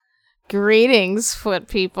Greetings, foot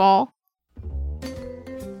people.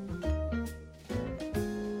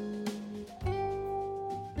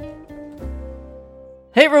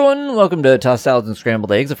 Hey everyone, welcome to Tossed Salads and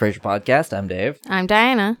Scrambled Eggs, a Frasier podcast. I'm Dave. I'm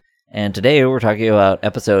Diana. And today we're talking about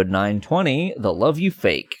episode 920, The Love You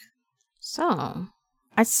Fake. So,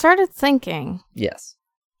 I started thinking Yes.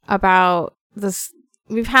 about this.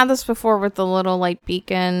 We've had this before with the little light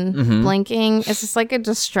beacon blinking. Is this like a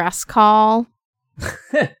distress call?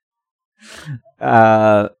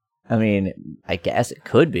 I mean, I guess it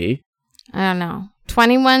could be. I don't know.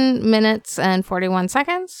 21 minutes and 41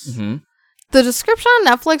 seconds. Mm-hmm. The description on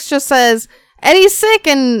Netflix just says, Eddie's sick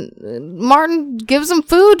and Martin gives him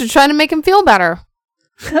food to try to make him feel better.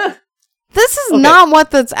 This is not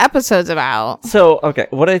what this episode's about. So,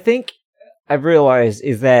 what I think I've realized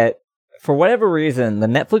is that for whatever reason, the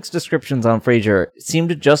Netflix descriptions on Frasier seem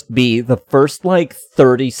to just be the first,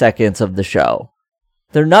 30 seconds of the show.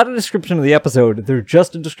 They're not a description of the episode, they're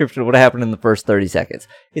just a description of what happened in the first 30 seconds.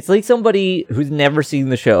 It's like somebody who's never seen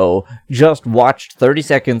the show just watched 30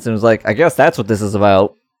 seconds and was like, I guess that's what this is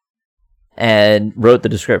about, and wrote the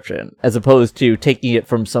description, as opposed to taking it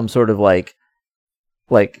from some sort of old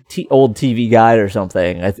TV guide or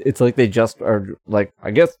something. It's like they just are like,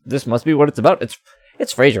 I guess this must be what it's about. It's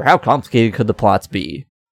Frasier. How complicated could the plots be?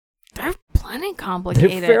 They're plenty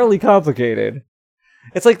complicated. They're fairly complicated.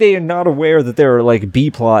 It's like they are not aware that there are B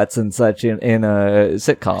plots and such in a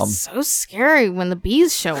sitcom. It's so scary when the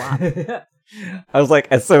bees show up. I was like,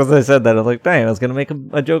 as soon as I said that, I was like, dang, I was going to make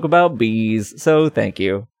a joke about bees. So thank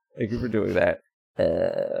you. Thank you for doing that.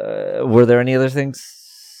 Were there any other things?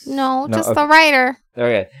 No, just the writer.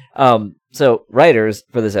 Okay. So writers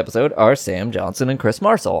for this episode are Sam Johnson and Chris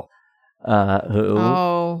Marcel. Who?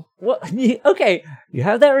 Oh. Well, okay, you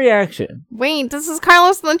have that reaction. Wait, this is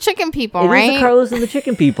Carlos and the Chicken People, right? It is Carlos and the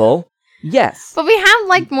Chicken People. Yes. But we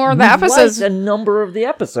have more of the episodes. A number of the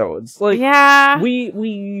episodes. Yeah.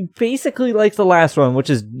 We basically like the last one,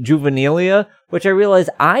 which is Juvenilia, which I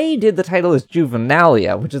realized I did the title as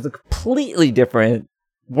Juvenalia, which is a completely different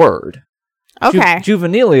word. Okay.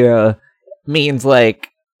 Juvenilia means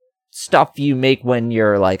stuff you make when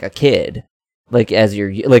you're a kid. As your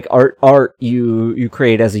art you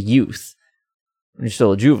create as a youth. You're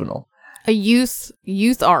still a juvenile. A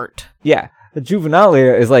youth art. Yeah. The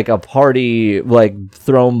Juvenalia is a party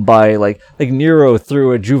thrown by Nero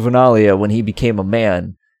threw a Juvenalia when he became a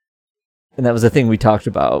man. And that was the thing we talked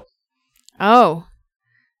about. Oh.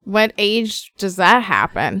 What age does that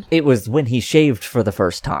happen? It was when he shaved for the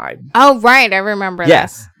first time. Oh, right. I remember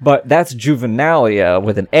yes, but that's Juvenalia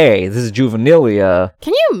with an A. This is Juvenilia.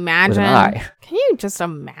 Can you imagine? With an I. Can you just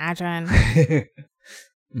imagine?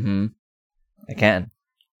 Mm-hmm. I can.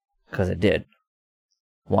 Because I did.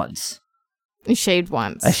 Once. You shaved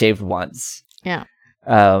once. I shaved once. Yeah.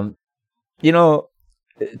 Totally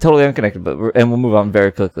unconnected, and we'll move on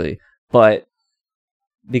very quickly. But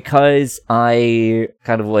because I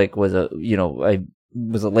kind of I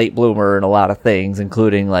was a late bloomer in a lot of things,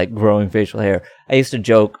 including growing facial hair. I used to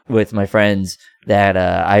joke with my friends that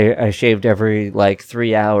I shaved every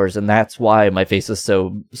 3 hours, and that's why my face was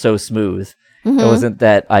so smooth. Mm-hmm. It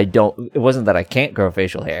wasn't that I can't grow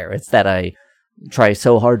facial hair. It's that I try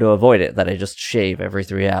so hard to avoid it that I just shave every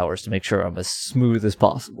 3 hours to make sure I'm as smooth as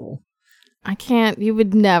possible. I can't. You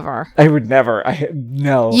would never. I would never.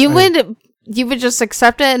 No. You would just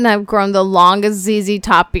accept it and have grown the longest ZZ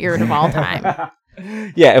Top beard of all time.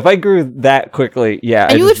 Yeah, if I grew that quickly, yeah.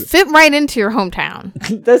 And you would fit right into your hometown.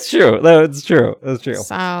 That's true. That's true.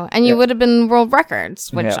 So, and you would have been world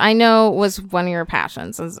records, which I know was one of your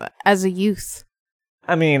passions as a youth.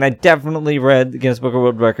 I mean, I definitely read the Guinness Book of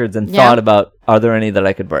World Records and thought about, are there any that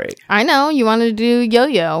I could break? I know. You wanted to do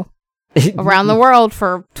yo-yo around the world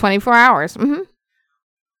for 24 hours. Mm-hmm.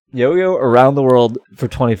 Yo-yo around the world for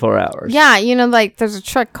 24 hours. Yeah, there's a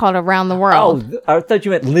trick called Around the World. Oh, I thought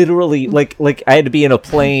you meant literally, like I had to be in a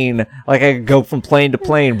plane, I could go from plane to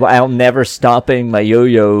plane while never stopping my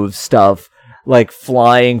yo-yo stuff,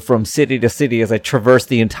 flying from city to city as I traverse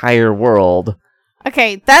the entire world.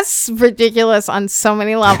 Okay, that's ridiculous on so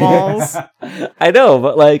many levels. I know,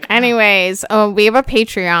 but Anyways, we have a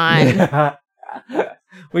Patreon.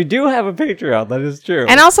 We do have a Patreon, that is true.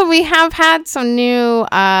 And also we have had some new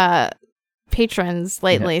patrons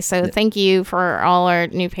lately, so thank you for all our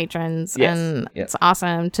new patrons. Yes. And it's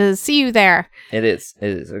awesome to see you there. It is,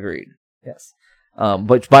 agreed. Yes.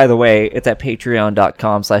 Which, by the way, it's at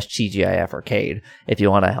patreon.com/TGIF Arcade if you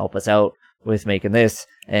want to help us out with making this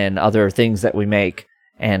and other things that we make,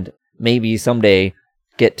 and maybe someday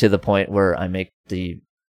get to the point where I make the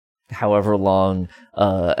however long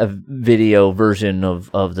a video version of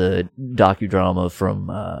the docudrama from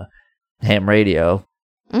ham radio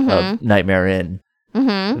Mm-hmm. of Nightmare Inn.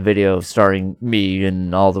 Mm-hmm. A video starring me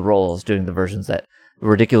in all the roles, doing the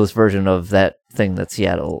ridiculous version of that thing that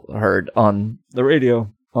Seattle heard on the radio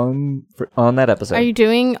on that episode. Are you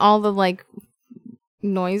doing all the like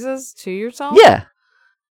noises to yourself? Yeah.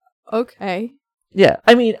 Okay. Yeah.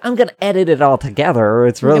 I mean, I'm gonna edit it all together.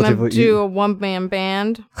 It's You're relatively. gonna do a one-man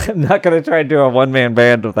band. I'm not gonna try and do a one-man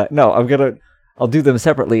band with that. No, I'll do them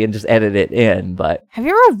separately and just edit it in. But Have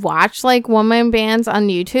you ever watched like one-man bands on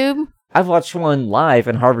YouTube? I've watched one live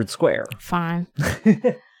in Harvard Square. Fine.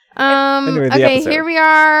 Anyway, the Okay, episode. here we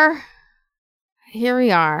are. Here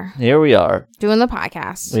we are doing the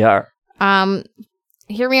podcast. We are.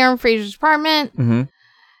 Here we are in Frasier's apartment. Mm-hmm.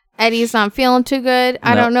 Eddie's not feeling too good.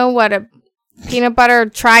 I No. don't know what a peanut butter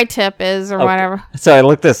tri-tip is or Okay. whatever. So I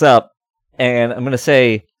looked this up, and I'm gonna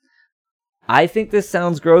say, I think this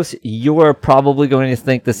sounds gross. You're probably going to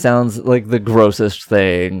think this sounds like the grossest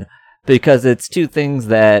thing because it's two things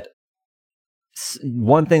that.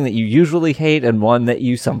 One thing that you usually hate and one that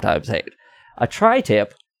you sometimes hate. A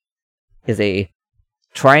tri-tip is a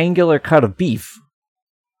triangular cut of beef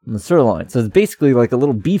on the sirloin. So it's basically like a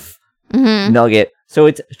little beef Mm-hmm. nugget. So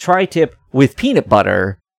it's tri-tip with peanut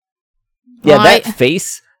butter. Yeah, Well, that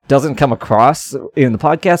face doesn't come across in the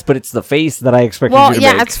podcast, but it's the face that I expected Well, you to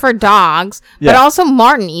yeah, make. it's for dogs, Yeah. but also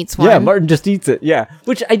Martin eats one. Yeah, Martin just eats it. Yeah,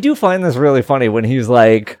 which I do find this really funny when he's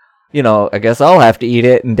like, you know, I guess I'll have to eat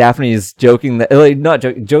it, and Daphne's joking that, like, not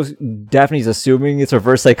joking. Daphne's assuming it's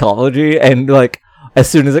reverse psychology, and like, as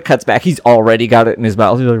soon as it cuts back, he's already got it in his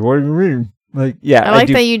mouth. He's like, "What do you mean?" Like, yeah, I like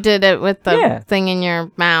that you did it with the Yeah. thing in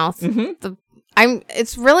your mouth. Mm-hmm.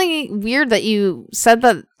 It's really weird that you said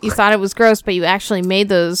that you thought it was gross, but you actually made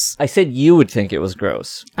those. I said you would think it was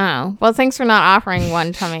gross. Oh, well, thanks for not offering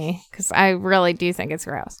one to me because I really do think it's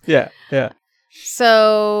gross. Yeah, yeah.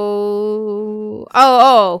 So,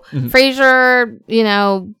 Mhm.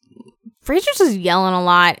 Frasier, Frasier's just yelling a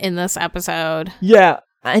lot in this episode. Yeah,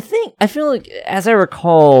 I feel like, as I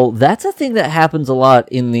recall, that's a thing that happens a lot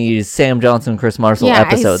in these Sam Johnson, Chris Marshall Yeah,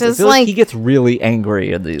 he's episodes. I just feel like like- he gets really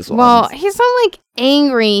angry in these Well, ones. he's not like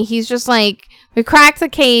angry. He's just like, we cracked the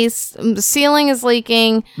case. The ceiling is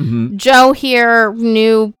leaking. Mhm. Joe here,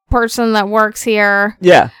 new person that works here.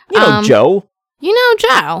 Yeah, you know Joe. You know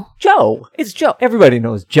Joe. Joe. It's Joe. Everybody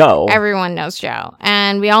knows Joe. Everyone knows Joe.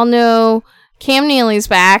 And we all know Cam Neely's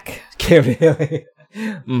back. Cam Neely.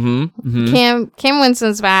 Mm-hmm. Mm-hmm. Cam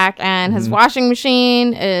Winston's back, and his Mhm. washing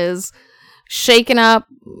machine is shaking up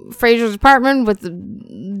Frasier's apartment with the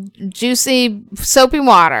juicy, soapy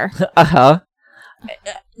water. Uh-huh.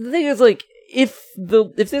 The thing is, like, if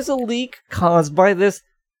there's a leak caused by this,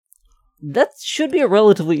 that should be a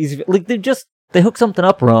relatively easy. Like, they hook something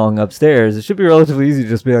up wrong upstairs. It should be relatively easy to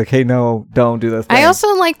just be like, hey, no, don't do this thing. I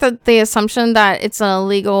also like the assumption that it's a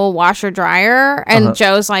legal washer dryer, and Uh-huh.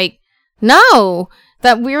 Joe's like, no,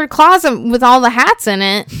 that weird closet with all the hats in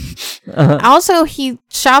it. Uh-huh. Also, he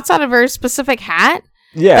shouts out a very specific hat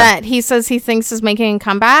Yeah. that he says he thinks is making a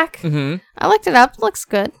comeback. Mm-hmm. I looked it up. It looks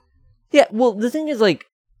good. Yeah, well, the thing is, like,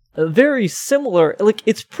 very similar. Like,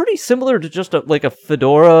 it's pretty similar to just a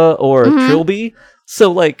fedora or a Mhm. trilby.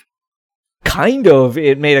 So, like, kind of,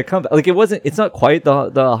 it made a comeback. Like, it's not quite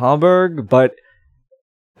the Hamburg, but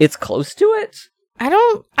it's close to it.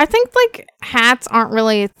 I think like hats aren't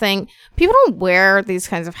really a thing. People don't wear these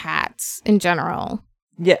kinds of hats in general.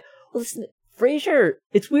 Yeah. Well, listen, Frasier,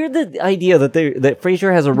 it's weird the idea that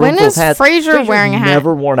Frasier has a room When full of is hats. Frasier wearing a hat?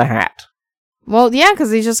 Never worn a hat. Well, yeah,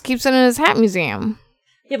 because he just keeps it in his hat museum.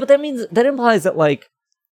 Yeah, but that implies that, like,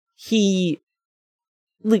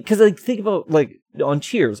 because, like, think about, like, on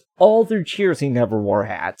Cheers, all through Cheers, he never wore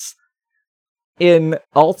hats.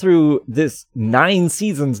 All through this 9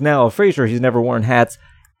 seasons now of Frasier, he's never worn hats.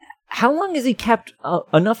 How long has he kept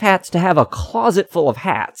enough hats to have a closet full of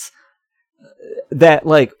hats? That,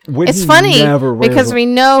 like, when It's he funny never wears because we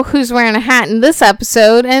know who's wearing a hat in this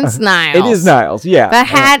episode, and it's Niles. It is Niles, yeah. The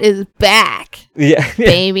hat is back, Yeah.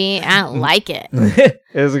 baby. I don't like it. It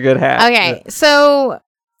is a good hat. Okay, so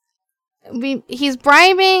he's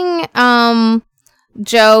bribing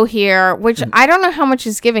Joe here, which I don't know how much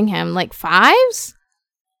he's giving him, like 5s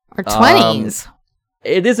or 20s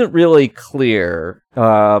It isn't really clear.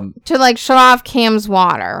 to like shut off Cam's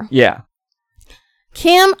water. Yeah.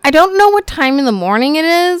 Cam, I don't know what time in the morning it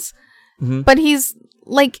is, Mhm. but he's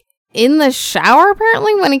like in the shower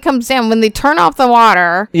apparently when he comes down, when they turn off the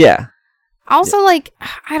water. Yeah. Also, like,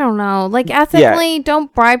 I don't know, like ethically,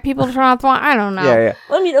 don't bribe people to turn off the water. I don't know. Yeah, yeah.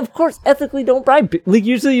 I mean, of course, ethically don't bribe. Like,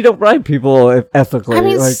 usually you don't bribe people ethically. I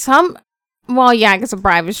mean, like, well, yeah, I guess a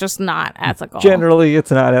bribe is just not ethical. generally,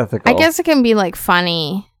 it's not ethical. I guess it can be like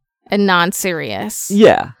funny and non-serious.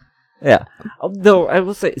 Yeah. Yeah. Though I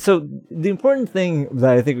will say, so the important thing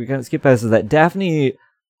that I think we kind of skip past is that Daphne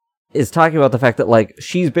is talking about the fact that like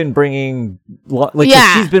she's been bringing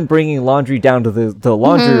she's been bringing laundry down to the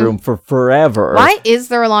laundry room for forever. Why is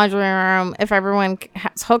there a laundry room if everyone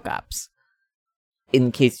has hookups?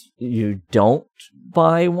 In case you don't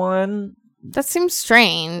buy one. That seems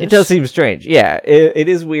strange. It does seem strange. Yeah, it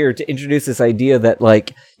is weird to introduce this idea that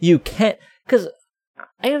like you can't, because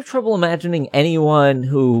I have trouble imagining anyone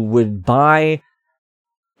who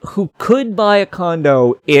could buy a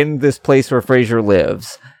condo in this place where Frasier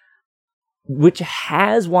lives, which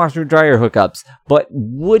has washer dryer hookups, but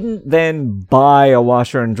wouldn't then buy a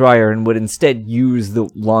washer and dryer and would instead use the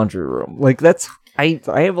laundry room. Like that's I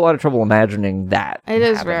have a lot of trouble imagining that. It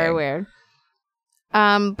is very weird.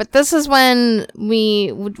 But this is when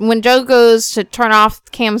Joe goes to turn off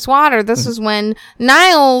Cam's water. This is when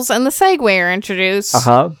Niles and the Segway are introduced.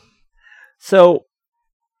 So,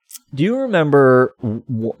 do you remember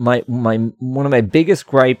my one of my biggest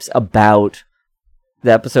gripes about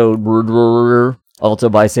the episode Road Warrior, also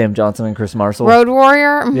by Sam Johnson and Chris Marshall? Road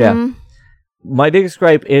Warrior? Mm-hmm. Yeah. My biggest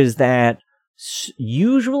gripe is that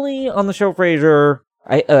usually on the show Frasier,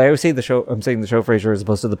 I always say I'm saying the show Frasier as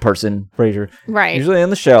opposed to the person Frasier. Right. Usually on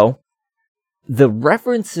the show, the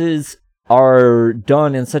references are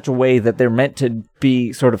done in such a way that they're meant to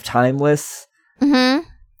be sort of timeless. Mm-hmm.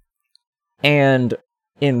 And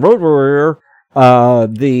in Road Warrior,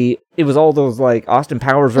 it was all those like Austin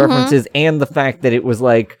Powers references and the fact that it was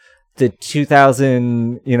like the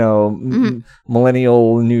 2000,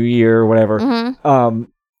 millennial New Year or whatever.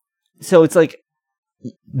 So it's like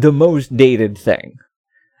the most dated thing.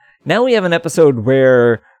 Now we have an episode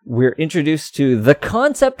where we're introduced to the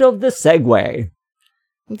concept of the Segway.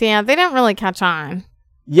 Yeah, they don't really catch on.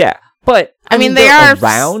 Yeah, but I mean they are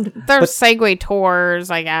around. There's Segway tours,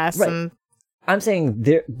 I guess. Right. And I'm saying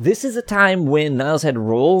this is a time when Niles had to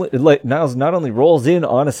roll. Like Niles not only rolls in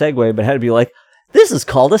on a Segway, but had to be like, "This is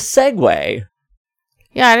called a Segway."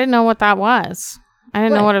 Yeah, I didn't know what that was. I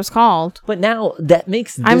didn't know what it was called. But now that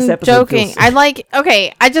makes this I'm episode joking.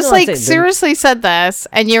 I just seriously said this,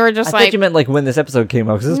 and you were just I thought you meant like when this episode came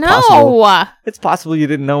out. Because no, it's possible you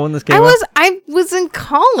didn't know when this came out. I was in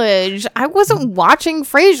college. I wasn't watching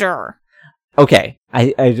Frasier. Okay,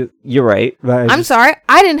 you're right. I'm sorry.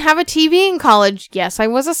 I didn't have a TV in college. Yes, I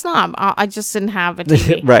was a snob. I just didn't have a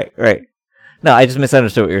TV. Right. No, I just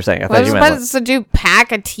misunderstood what you were saying. I thought you meant what was supposed to do?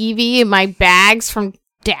 Pack a TV in my bags from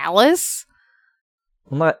Dallas?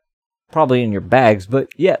 Well, not probably in your bags, but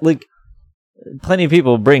yeah, like plenty of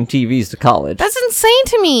people bring TVs to college. That's insane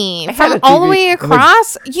to me. From all the way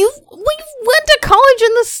across, we went to college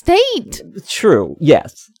in the state. True.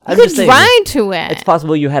 Yes, you could ride to it. It's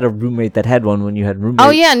possible you had a roommate that had one when you had roommates. Oh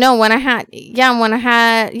yeah, no. When I had,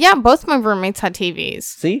 both my roommates had TVs.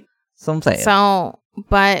 See, so I'm saying. So,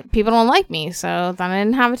 but people don't like me, so then I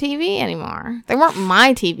didn't have a TV anymore. They weren't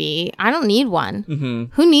my TV. I don't need one. Mm-hmm.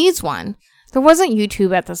 Who needs one? There wasn't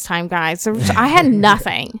YouTube at this time, guys. I had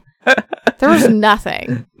nothing. There was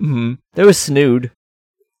nothing. Mm-hmm. There was Snood.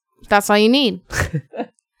 That's all you need.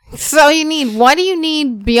 That's all you need. What do you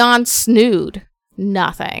need beyond Snood?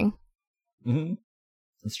 Nothing. Mm-hmm.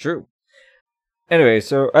 It's true. Anyway,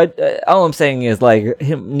 so all I'm saying is like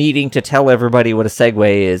him needing to tell everybody what a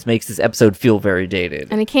Segway is makes this episode feel very dated.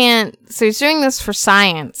 And he can't. So he's doing this for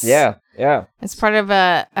science. Yeah. It's part of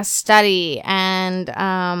a study,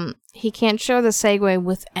 and he can't show the Segway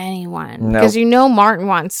with anyone because Martin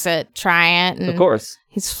wants to try it. And of course,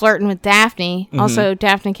 he's flirting with Daphne. Mm-hmm. Also,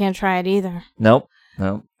 Daphne can't try it either. Nope.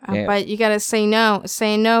 But you gotta say no.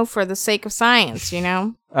 Say no for the sake of science.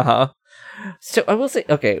 So I will say,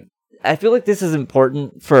 okay. I feel like this is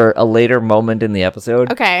important for a later moment in the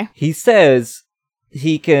episode. Okay. He says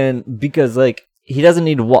he can, because like he doesn't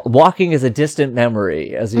need walking is a distant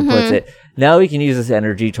memory, as he puts it. Now he can use this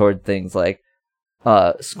energy toward things like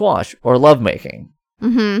squash or lovemaking.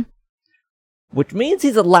 Mm-hmm. Which means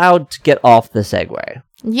he's allowed to get off the Segway.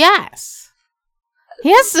 Yes. He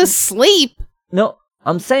has to sleep. No,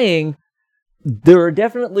 I'm saying there are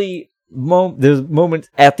definitely there's moments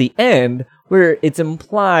at the end where it's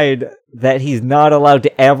implied that he's not allowed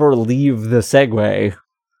to ever leave the Segway.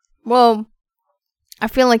 Well, I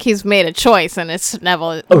feel like he's made a choice, and it's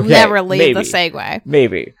never leave the Segway.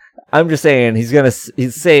 Maybe. I'm just saying he's gonna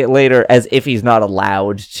say it later as if he's not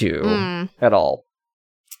allowed to at all.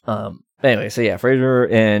 Anyway, so yeah,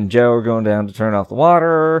 Frasier and Joe are going down to turn off the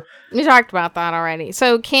water. We talked about that already.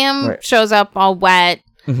 So Cam shows up all wet,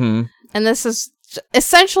 and this is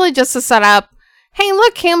essentially just to set up hey,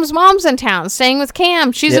 look, Cam's mom's in town, staying with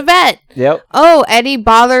Cam. She's a vet. Yep. Oh, Eddie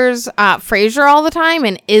bothers Frasier all the time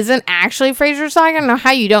and isn't actually Frasier's dog. I don't know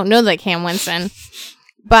how you don't know that, Cam Winston.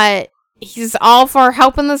 But he's all for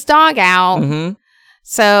helping this dog out. Mm-hmm.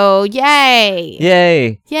 So,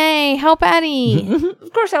 yay. Yay, help Eddie.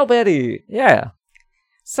 Of course, help Eddie. Yeah.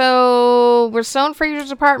 So, we're still in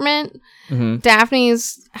Frasier's apartment. Mm-hmm.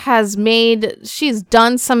 She's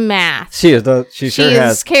done some math. She sure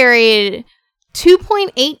has. She's carried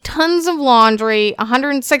 2.8 tons of laundry,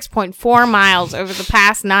 106.4 miles over the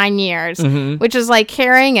past 9 years, which is like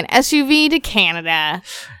carrying an SUV to Canada.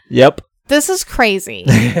 Yep. This is crazy.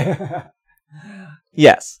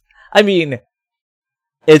 Yes. I mean,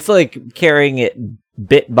 it's like carrying it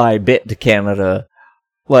bit by bit to Canada.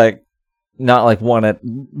 Like, not like one at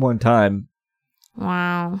one time.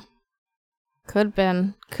 Wow. Could be.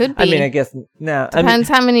 I mean, I guess, Depends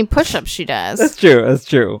how many push-ups she does. That's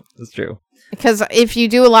true. Because if you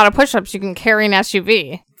do a lot of push-ups, you can carry an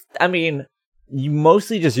SUV. I mean, you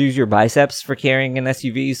mostly just use your biceps for carrying an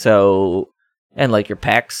SUV, and like your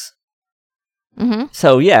pecs. Mm-hmm.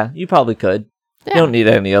 So yeah, you probably could. Yeah. You don't need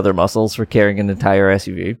any other muscles for carrying an entire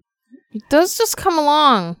SUV. Those just come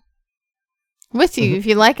along with you if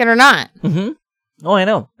you like it or not. Mm-hmm. Oh, I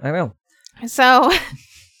know. So,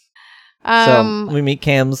 so we meet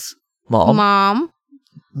Cam's mom.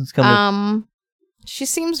 She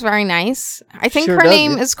seems very nice. I think Sure her does,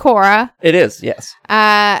 name is Cora. It is, yes.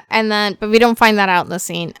 But we don't find that out in the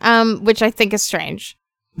scene, which I think is strange.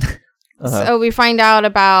 So we find out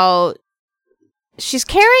about she's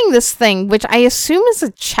carrying this thing, which I assume is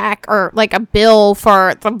a check or like a bill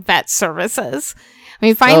for the vet services.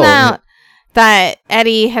 We find out that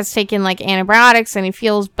Eddie has taken like antibiotics and he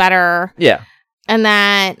feels better. Yeah. And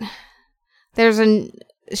that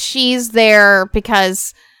she's there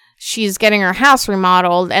because she's getting her house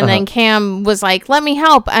remodeled, and then Cam was like, let me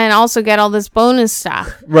help and also get all this bonus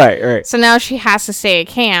stuff. Right. So now she has to stay at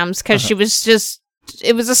Cam's because she was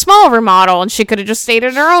it was a small remodel and she could have just stayed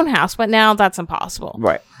at her own house, but now that's impossible.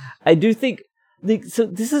 Right. I do think, so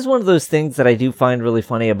this is one of those things that I do find really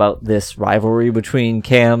funny about this rivalry between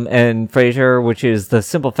Cam and Frasier, which is the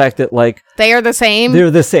simple fact that, like, they are the same.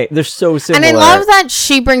 They're the same. They're so similar. And I love that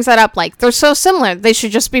she brings that up, like, they're so similar. They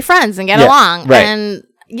should just be friends and get along. Right. And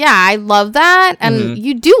yeah, I love that. And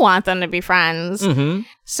you do want them to be friends. Mm-hmm.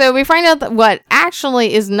 So we find out that what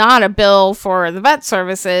actually is not a bill for the vet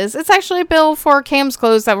services, it's actually a bill for Cam's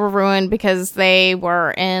clothes that were ruined because they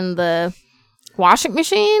were in the washing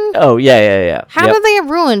machine. Oh, yeah. How did they get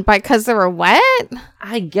ruined? Because they were wet?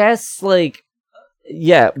 I guess, like,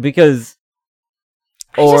 yeah, because,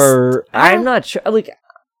 I'm not sure. Like,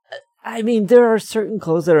 I mean, there are certain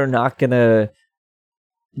clothes that are not gonna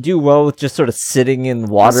do well with just sort of sitting in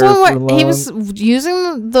water for long. He was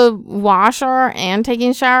using the washer and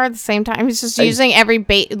taking a shower at the same time. He's just using every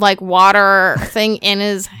water thing in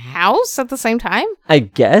his house at the same time. I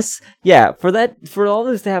guess, yeah. For all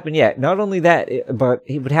this to happen, yeah. Not only that, but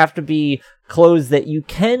it would have to be clothes that you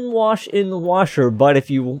can wash in the washer, but if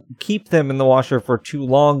you keep them in the washer for too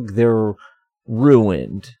long, they're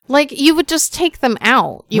ruined. Like, you would just take them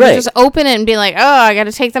out. You would just open it and be like, oh, I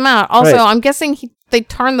gotta take them out. Also, I'm guessing they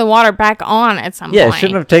turned the water back on at some point. Yeah, it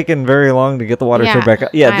shouldn't have taken very long to get the water turned back on.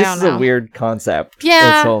 Yeah, this is a weird concept.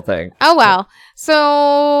 Yeah. This whole thing. Oh, well.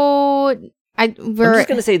 So, I'm just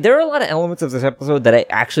going to say, there are a lot of elements of this episode that I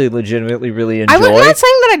actually legitimately really enjoy. I'm not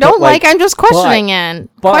saying that I don't like, I'm just questioning.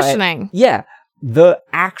 Yeah, the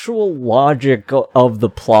actual logic of the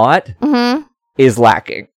plot is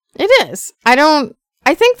lacking. It is.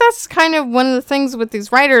 I think that's kind of one of the things with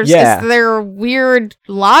these writers is their weird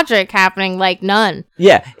logic happening, like none.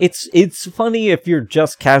 Yeah, it's funny if you're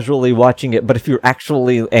just casually watching it, but if you're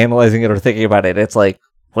actually analyzing it or thinking about it, it's like,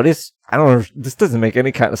 I don't know, this doesn't make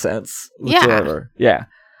any kind of sense whatsoever. Yeah.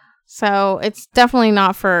 So it's definitely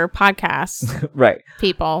not for podcast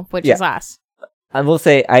people, which is us. I will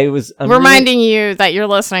say, I'm reminding you that you're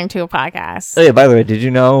listening to a podcast. Oh yeah, by the way, did you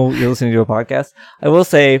know you're listening to a podcast? I will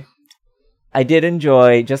say, I did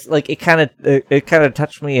enjoy just like it kind of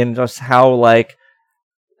touched me in just how like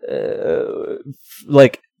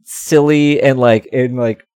silly and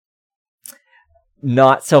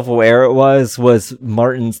not self-aware it was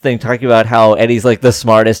Martin's thing talking about how Eddie's like the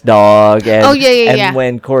smartest dog and and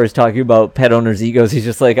when Cora's talking about pet owners' egos, he's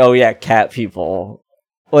just like, oh yeah, cat people.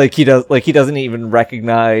 He doesn't even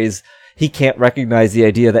recognize. He can't recognize the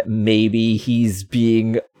idea that maybe he's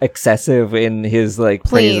being excessive in his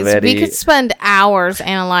praise of Eddie. We could spend hours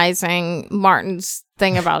analyzing Martin's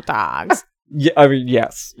thing about dogs. Yeah, I mean,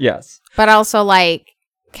 yes. But also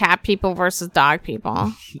cat people versus dog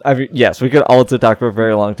people. I mean, yes, we could also talk for a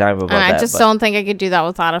very long time about that. And I just don't think I could do that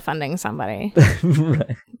without offending somebody.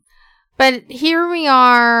 Right. But here we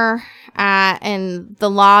are in the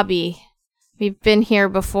lobby. We've been here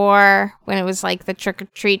before when it was like the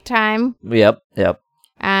trick-or-treat time. Yep.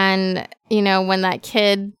 And, you know, when that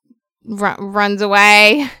kid runs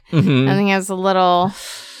away and he has a little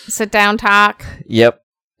sit-down talk. Yep.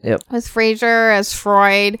 With Frasier as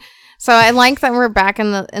Freud. So I like that we're back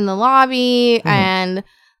in the lobby and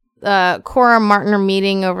Cora and Martin are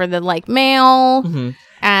meeting over the like mail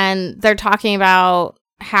and they're talking about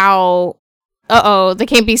how they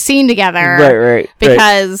can't be seen together. Right.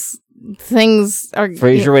 Because things are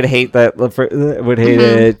Frasier would hate that. Would hate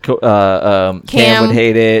it. Cam would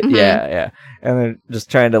hate it. Yeah. And they're just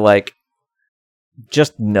trying to like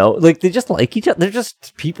just know, like they just like each other. They're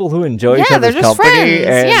just people who enjoy each other's they're just company.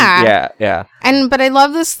 Friends. And yeah. But I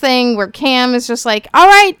love this thing where Cam is just like, all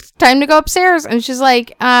right, time to go upstairs. And she's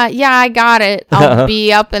like, yeah, I got it. I'll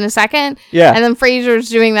be up in a second. Yeah. And then Frasier's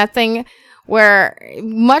doing that thing where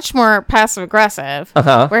much more passive aggressive,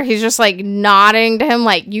 where he's just like nodding to him,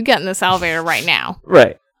 like, you get in this elevator right now.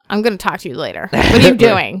 Right. I'm going to talk to you later. What are you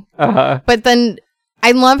doing? But then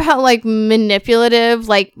I love how like manipulative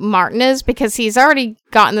like Martin is, because he's already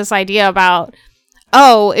gotten this idea about,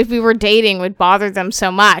 if we were dating would bother them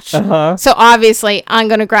so much. So obviously I'm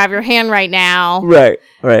going to grab your hand right now. Right.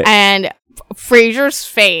 And Frasier's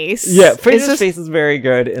face. Yeah, Frasier's face is very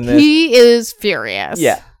good in this. He is furious.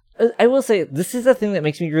 Yeah. I will say, this is the thing that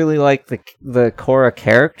makes me really like the Cora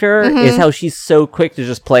character, is how she's so quick to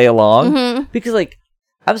just play along. Because, like,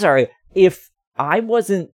 I'm sorry, if I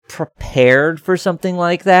wasn't prepared for something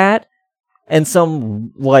like that, and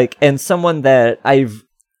someone that I've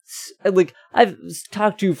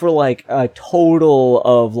talked to for, like, a total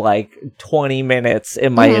of, like, 20 minutes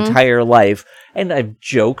in my entire life, and I've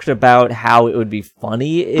joked about how it would be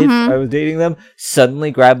funny if I was dating them,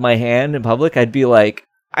 suddenly grab my hand in public, I'd be like,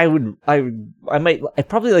 I'd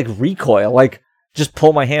probably like recoil, like just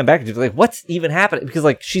pull my hand back and just be like, what's even happening? Because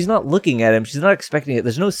like she's not looking at him, she's not expecting it.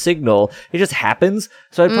 There's no signal. It just happens.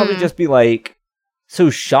 So I'd probably just be like so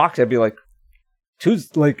shocked. I'd be like,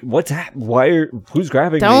 who's like, what's happening? Who's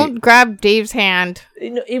grabbing me? Don't grab Dave's hand.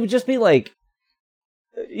 It would just be like,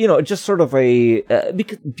 just sort of a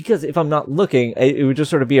because if I'm not looking, it would just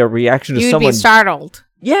sort of be a reaction to someone. You'd be startled.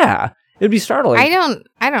 Yeah, it would be startling.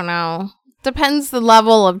 I don't know. Depends the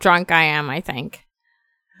level of drunk I am, I think.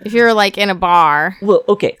 If you're like in a bar. Well,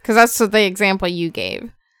 okay. Because that's the example you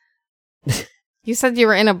gave. You said you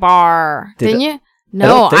were in a bar, didn't you?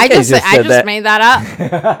 No, I just made that up.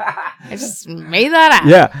 I just made that up.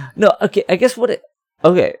 Yeah. No, okay. I guess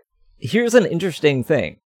okay. Here's an interesting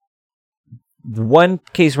thing. The one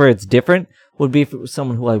case where it's different would be if it was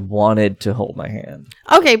someone who I wanted to hold my hand.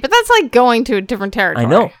 Okay, but that's like going to a different territory. I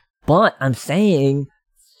know. But I'm saying,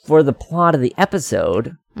 for the plot of the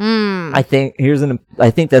episode, I think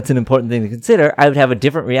that's an important thing to consider. I would have a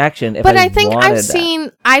different reaction if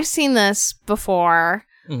I've seen this before,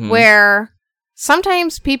 where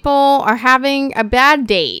sometimes people are having a bad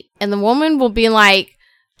date and the woman will be like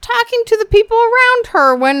talking to the people around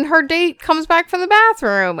her when her date comes back from the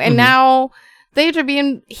bathroom, and now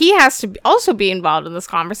he has to also be involved in this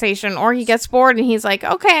conversation, or he gets bored and he's like,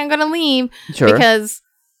 okay, I'm gonna leave because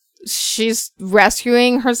she's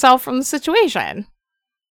rescuing herself from the situation.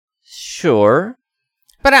 Sure.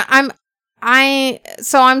 But I'm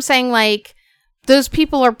saying, like, those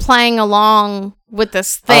people are playing along with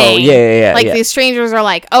this thing. Oh, yeah. Like, these strangers are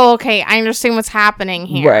like, oh, okay, I understand what's happening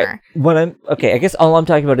here. Right. I guess all I'm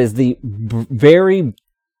talking about is the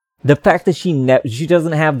fact that she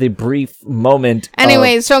doesn't have the brief moment.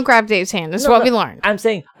 Anyways, don't grab Dave's hand. This is what we learned. I'm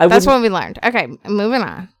saying that's what we learned. Okay, moving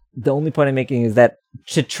on. The only point I'm making is that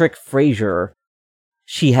to trick Frasier,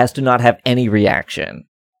 she has to not have any reaction.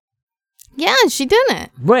 Yeah, she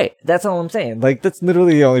didn't. Right. That's all I'm saying. Like, that's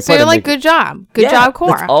literally the only point. So you're like, good job. Good job,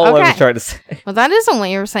 Cora. That's all I was trying to say. Well, that isn't what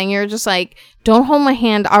you were saying. You're just like, don't hold my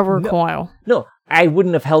hand, I'll recoil. No, I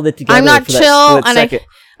wouldn't have held it together. I'm not chill, and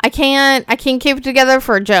I can't keep it together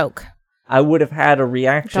for a joke. I would have had a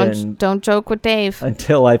reaction. Don't joke with Dave.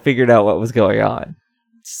 Until I figured out what was going on.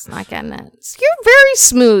 Just not getting it. You're very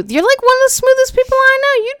smooth. You're like one of the smoothest people I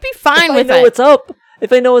know. You'd be fine with it.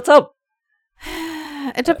 If I know what's up.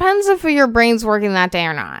 It depends if your brain's working that day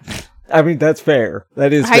or not. I mean, that's fair.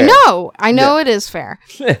 That is fair. I know it is fair.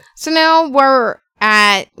 So now we're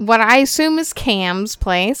at what I assume is Cam's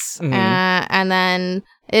place. And then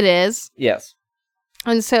it is. Yes.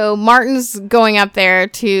 And so Martin's going up there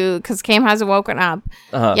because Cam hasn't woken up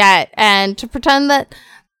yet. And to pretend that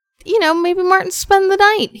maybe Martin spend the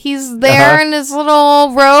night. He's there in his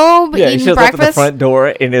little robe, he eating shows breakfast. up at the front door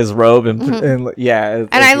in his robe, and And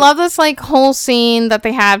I love this whole scene that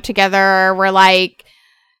they have together, where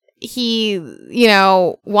he,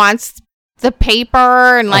 wants the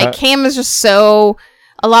paper, and Cam is just so.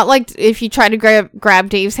 A lot like if you try to grab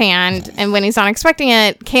Dave's hand, and when he's not expecting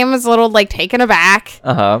it, Cam is a little taken aback.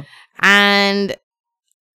 And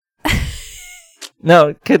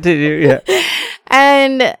no, continue. Yeah.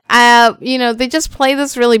 And they just play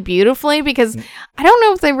this really beautifully, because I don't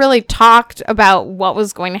know if they really talked about what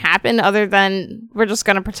was going to happen, other than we're just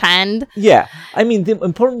going to pretend. Yeah, I mean,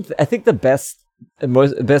 I think the best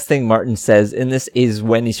thing Martin says in this is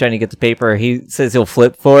when he's trying to get the paper, he says he'll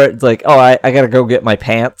flip for it. It's like, oh, I gotta go get my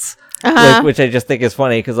pants, which I just think is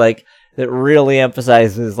funny, because it really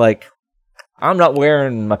emphasizes I'm not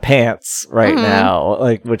wearing my pants right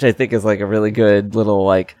now, which I think is a really good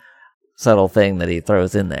little subtle thing that he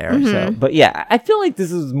throws in there. So, but yeah, I feel like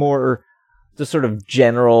this is more the sort of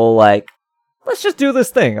general let's just do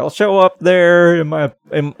this thing. I'll show up there in my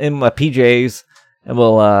PJs. And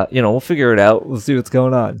we'll figure it out. We'll see what's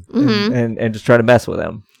going on, and just try to mess with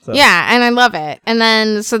him. So. Yeah, and I love it. And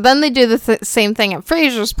then they do the same thing at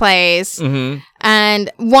Frasier's place. And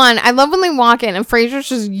I love when they walk in and Frasier's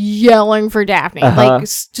just yelling for Daphne,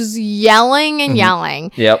 just yelling and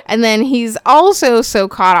yelling. Yep. And then he's also so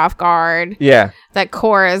caught off guard. Yeah. That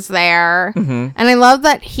Cora's there, and I love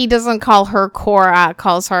that he doesn't call her Cora,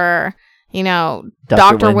 calls her,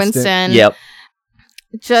 Dr. Winston. Yep.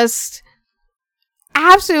 Just.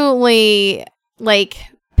 Absolutely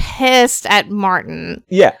pissed at Martin.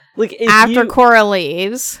 Yeah, after Cora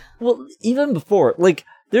leaves. Well, even before,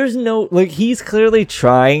 there's no he's clearly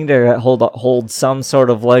trying to hold some sort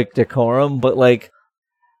of decorum, but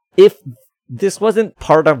if this wasn't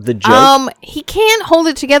part of the joke, he can't hold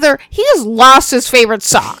it together. He just lost his favorite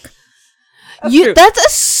sock. That's a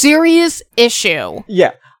serious issue.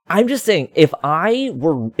 Yeah. I'm just saying, if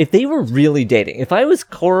they were really dating, if I was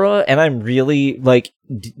Cora and I'm really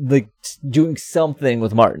doing something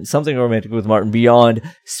with Martin, something romantic with Martin beyond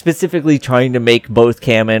specifically trying to make both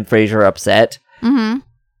Cam and Frasier upset,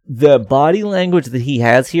 the body language that he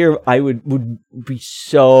has here, I would be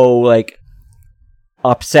so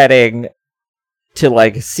upsetting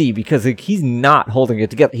to see, because he's not holding it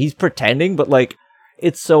together. He's pretending, but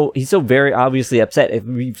he's so very obviously upset. It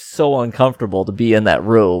would be so uncomfortable to be in that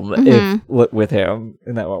room with him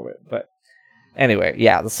in that moment. But anyway,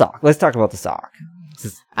 yeah, the sock. Let's talk about the sock.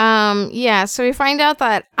 Yeah, so we find out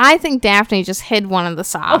that I think Daphne just hid one of the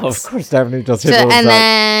socks. Oh, of course Daphne just hid one of the socks.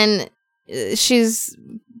 And then she's,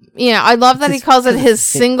 I love that he calls it his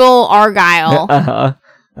single Argyle.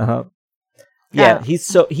 Yeah, he's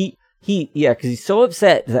so, because he's so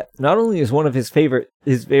upset that not only is one of his favorite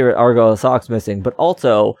Argyle socks missing, but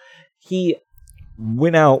also he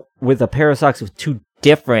went out with a pair of socks with two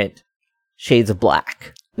different shades of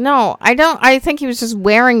black. No, I don't. I think he was just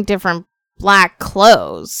wearing different black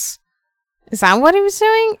clothes. Is that what he was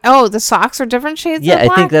doing? Oh, the socks are different shades of black?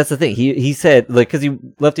 Yeah, I think that's the thing. He said, because he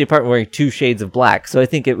left the apartment wearing two shades of black, so I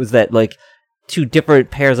think it was that, two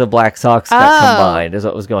different pairs of black socks got combined is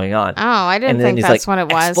what was going on. Oh, I didn't think that's what it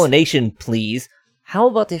was. Explanation, please. How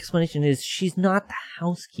about the explanation is she's not the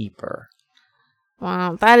housekeeper?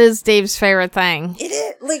 Wow, that is Dave's favorite thing. It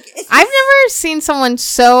is. I've never seen someone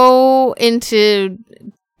so into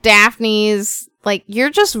Daphne's, you're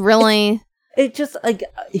just really... It's just,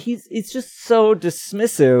 it's just so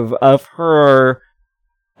dismissive of her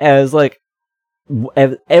as,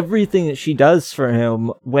 everything that she does for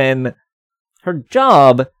him when... her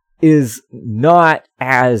job is not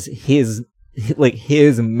as his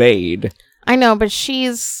maid. I know, but she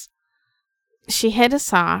hid a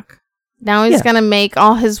sock. Now he's going to make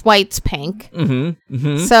all his whites pink.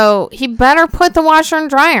 So he better put the washer and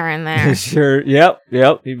dryer in there. Sure. Yep.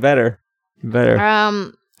 He better.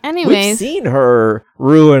 Anyways. We've seen her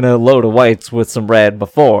ruin a load of whites with some red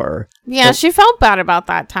before. Yeah, she felt bad about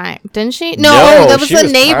that time, didn't she? No, that was the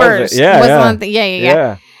neighbors.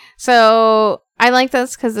 Yeah. So I like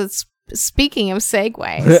this because it's speaking of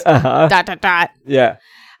segues. Yeah.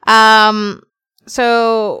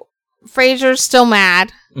 So Frasier's still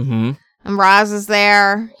mad. And Roz is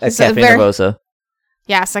there. At Cafe Nervosa.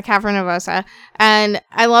 Yes, at Cafe Nervosa. And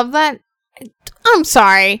I love that. I'm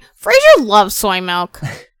sorry. Frasier loves soy milk.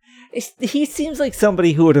 He seems like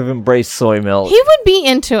somebody who would have embraced soy milk. He would be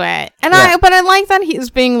into it. And but I like that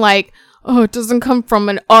he's being oh, it doesn't come from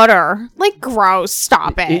an udder. Gross.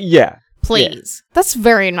 Stop it. Yeah. Please. Yeah. That's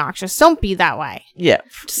very obnoxious. Don't be that way. Yeah.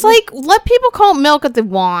 Just let people call it milk if they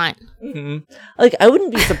want. I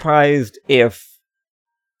wouldn't be surprised if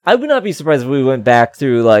I would not be surprised if we went back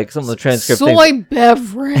through like some of the transcript soy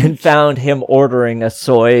beverage and found him ordering a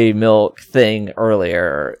soy milk thing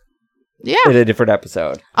earlier. Yeah. In a different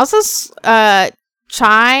episode. Also,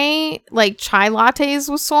 chai lattes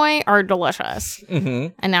with soy are delicious.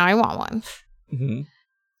 Mm-hmm. And now I want one. Mm-hmm.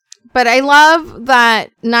 But I love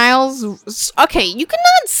that Niles... Okay, you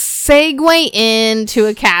cannot segue into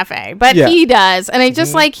a cafe, but he does. And I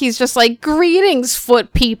just like, he's just like, greetings,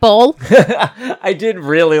 foot people. I did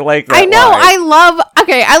really like that I know, line.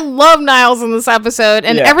 I love Niles in this episode.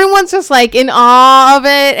 And everyone's just like in awe of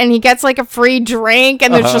it. And he gets like a free drink.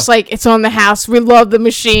 And it's just like, it's on the house. We love the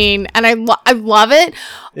machine. And I love it.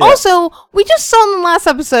 Yeah. Also, we just saw in the last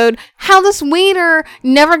episode how this waiter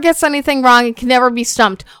never gets anything wrong and can never be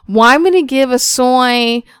stumped. Why would he give a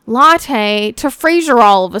soy latte to Frasier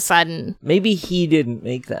all of a sudden? Maybe he didn't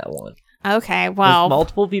make that one. Okay, well. There's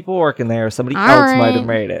multiple people working there. Somebody else might have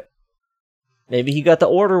made it. Maybe he got the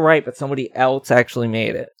order right, but somebody else actually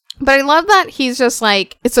made it. But I love that he's just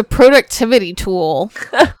like, it's a productivity tool.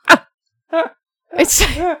 It's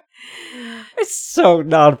so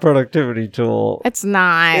not a productivity tool. It's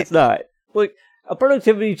not. It's not. Like, a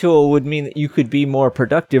productivity tool would mean that you could be more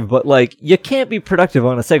productive, but, like, you can't be productive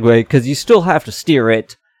on a Segway because you still have to steer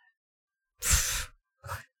it.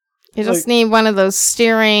 You just need one of those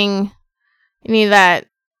steering... You need that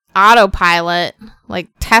autopilot like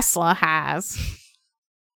Tesla has.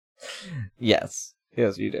 Yes.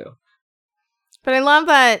 Yes, you do. But I love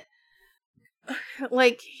that,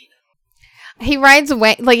 like... He rides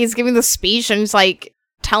away, like, he's giving the speech and he's, like,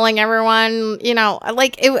 telling everyone, you know,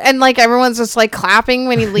 like, and, like, everyone's just, like, clapping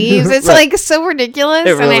when he leaves. It's, like, so ridiculous,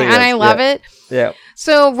 really and I love it. Yeah.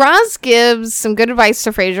 So, Roz gives some good advice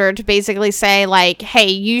to Frasier to basically say, like,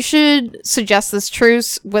 hey, you should suggest this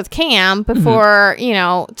truce with Cam before, you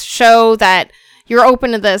know, to show that you're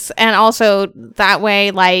open to this, and also, that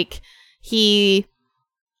way, like, you're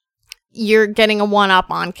getting a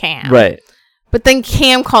one-up on Cam. Right. But then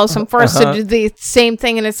Cam calls him first to do the same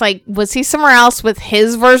thing, and it's like, was he somewhere else with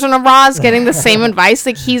his version of Roz getting the same advice?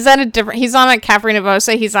 Like, he's on a Cafe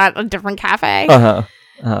Nervosa, he's at a different cafe.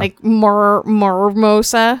 Like,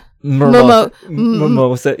 Mimosa. Mimosa,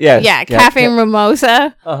 yes. Yeah, Cafe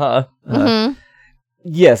Mimosa.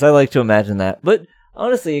 Yes, I like to imagine that. But,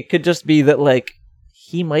 honestly, it could just be that, like,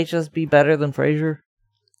 he might just be better than Frasier.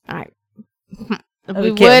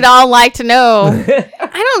 We would all like to know.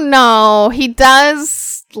 I don't know. He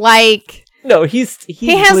does, like... No, he has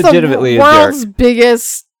the legitimately world's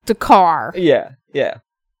biggest car. Yeah.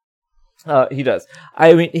 He does.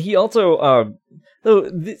 I mean, he also...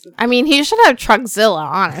 he should have Truckzilla,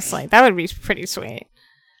 honestly. That would be pretty sweet.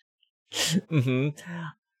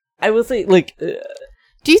 I will say, like...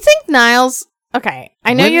 Do you think Niles... Okay,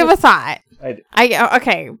 I know you have a thought.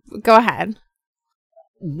 Okay, go ahead.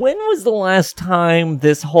 When was the last time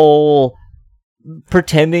this whole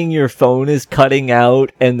pretending your phone is cutting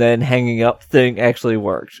out and then hanging up thing actually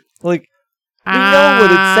worked? Like, we know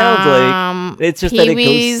what it sounds like. It's just that it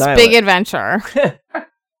goes silent. Big Adventure.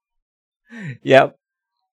 Yep.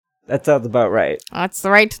 That sounds about right. That's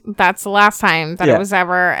the last time that it was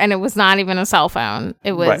ever, and it was not even a cell phone.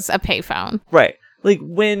 It was a payphone. Right. Like,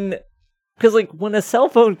 because when a cell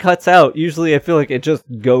phone cuts out, usually I feel like it just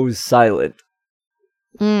goes silent.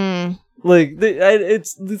 Like,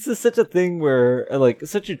 this is such a thing where, like,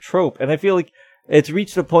 such a trope, and I feel like it's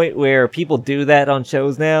reached a point where people do that on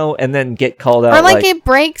shows now and then get called out. Or, like it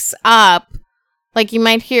breaks up. Like, you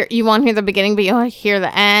won't hear the beginning, but you'll hear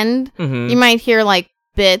the end. You might hear, like,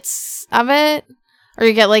 bits of it. Or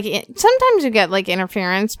you get, like, sometimes you get, like,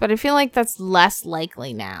 interference, but I feel like that's less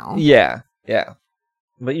likely now. Yeah.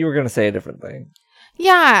 But you were going to say a different thing.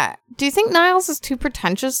 Yeah. Do you think Niles is too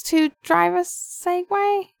pretentious to drive a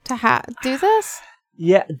Segway to do this?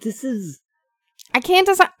 Yeah, this is... I can't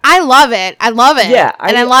decide. I love it. Yeah.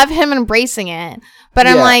 I love him embracing it. But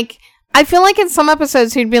I'm like, I feel like in some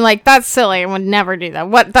episodes he'd be like, that's silly. I would never do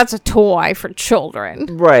that. That's a toy for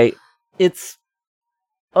children. Right. It's...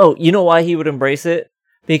 Oh, you know why he would embrace it?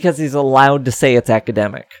 Because he's allowed to say it's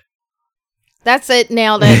academic. That's it.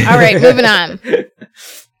 Nailed it. All right, moving on.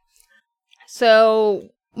 So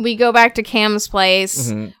we go back to Cam's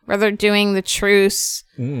place where they're doing the truce.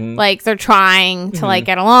 Like, they're trying to, like,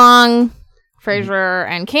 get along, Frasier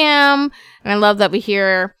and Cam. And I love that we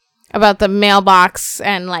hear about the mailbox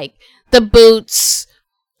and, like, the boots.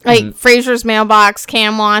 Like, Frasier's mailbox,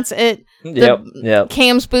 Cam wants it. Yep.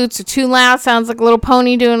 Cam's boots are too loud. Sounds like a little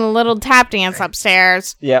pony doing a little tap dance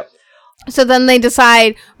upstairs. Yep. So then they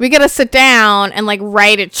decide, we gotta sit down and, like,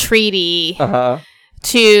 write a treaty.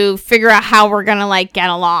 To figure out how we're gonna, like, get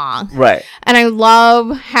along. Right. And I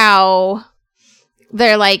love how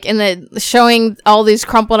they're like showing all these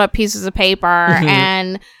crumpled up pieces of paper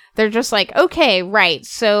and they're just like, okay, right.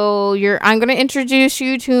 So I'm going to introduce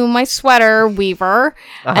you to my sweater weaver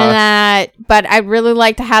but I'd really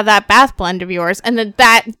like to have that bath blend of yours. And then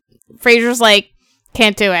Frasier's like,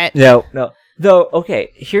 can't do it. No. Though,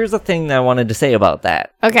 okay, here's the thing that I wanted to say about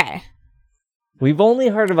that. Okay. We've only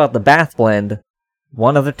heard about the bath blend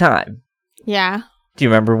one other time. Yeah. Do you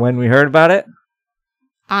remember when we heard about it?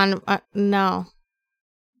 No.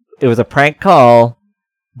 It was a prank call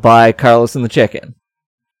by Carlos and the Chicken.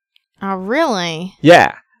 Oh, really?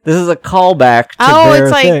 Yeah. This is a callback to their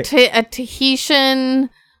it's like a Tahitian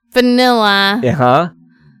vanilla. Uh-huh.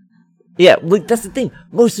 Yeah, like, that's the thing.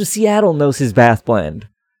 Most of Seattle knows his bath blend.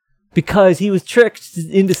 Because he was tricked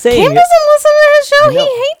into saying Cam doesn't listen to his show.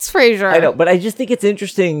 He hates Frasier. I know, but I just think it's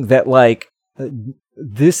interesting that, like,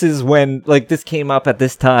 this is when, like, this came up at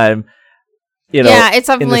this time. You know, yeah, it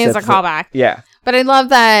definitely is a callback. Yeah. But I love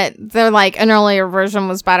that they're like, an earlier version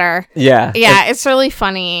was better. Yeah. Yeah, it's really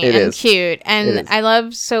funny and cute. And I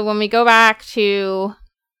love, so when we go back to,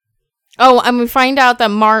 and we find out that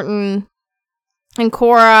Martin and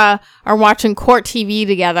Cora are watching court TV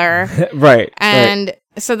together. Right. And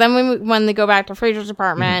so then when they go back to Frasier's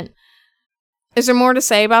apartment, is there more to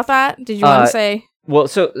say about that? Did you want to say? Well,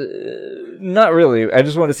 so, not really. I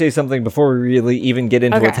just want to say something before we really even get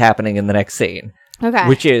into what's happening in the next scene. Okay.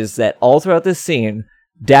 Which is that all throughout this scene,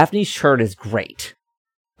 Daphne's shirt is great.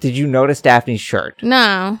 Did you notice Daphne's shirt?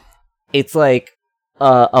 No. It's like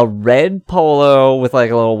a red polo with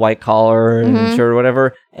like a little white collar and shirt or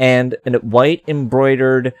whatever, and a white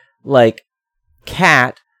embroidered like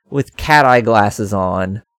cat with cat eye glasses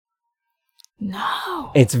on.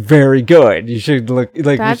 No. It's very good. You should look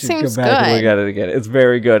like that you should seems go back good. and look at it again. It's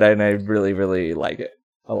very good, and I really, really like it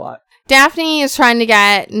a lot. Daphne is trying to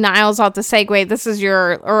get Niles off the Segway. This is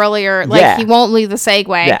your earlier, like, he won't leave the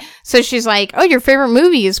Segway. Yeah. So she's like, oh, your favorite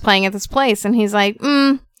movie is playing at this place. And he's like,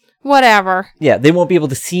 whatever. Yeah, they won't be able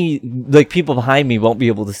to see, like, people behind me won't be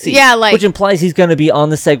able to see. Yeah, like. Which implies he's going to be on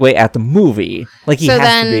the Segway at the movie. Like, he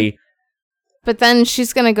has to be. But then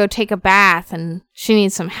she's going to go take a bath and she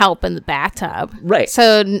needs some help in the bathtub. Right.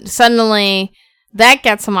 So suddenly that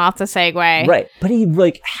gets him off the Segway. Right. But he,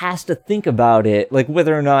 like, has to think about it, like,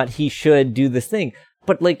 whether or not he should do this thing.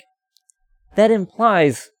 But, like, that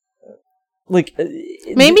implies, like...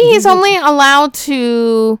 maybe he's only allowed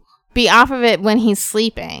to be off of it when he's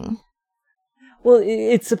sleeping. Well,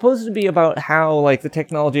 it's supposed to be about how, like, the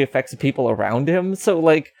technology affects the people around him. So,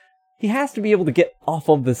 like, he has to be able to get off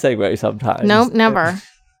of the Segway sometimes. Nope, never.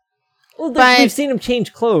 Well, we've seen him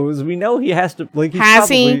change clothes. We know he has to, like, has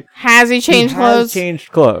he changed clothes? Has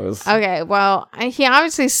changed clothes. Okay, well, he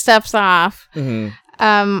obviously steps off.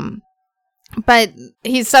 Mm-hmm. But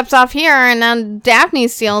he steps off here, and then Daphne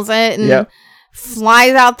steals it and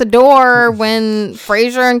flies out the door when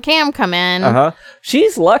Frasier and Cam come in.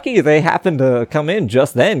 She's lucky they happened to come in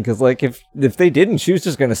just then, because, like, if they didn't, she was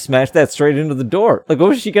just going to smash that straight into the door. Like, what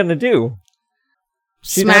was she going to do?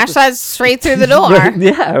 Smash that straight through the door.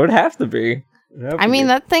 Yeah, it would have to be. I mean,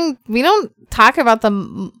 that thing, we don't talk about the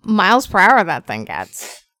miles per hour that thing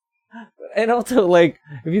gets. And also, like,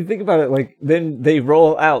 if you think about it, like, then they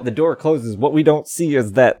roll out, the door closes. What we don't see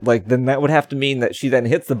is that, like, then that would have to mean that she then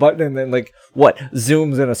hits the button and then, like,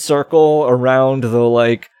 zooms in a circle around the,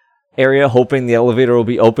 like, area, hoping the elevator will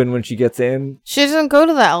be open when she gets in. She doesn't go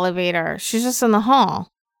to the elevator. She's just in the hall.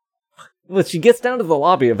 Well, she gets down to the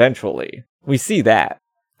lobby eventually. We see that.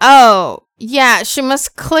 Oh, yeah, she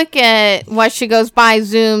must click it while she goes by,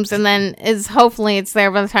 zooms, and then hopefully it's there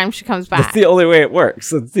by the time she comes back. That's the only way it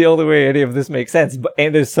works. It's the only way any of this makes sense.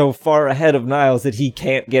 And is so far ahead of Niles that he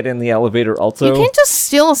can't get in the elevator also. You can't just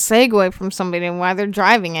steal a Segway from somebody while they're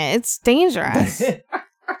driving it. It's dangerous.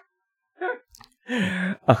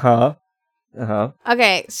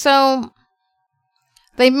 Okay, so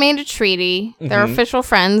they've made a treaty. They're official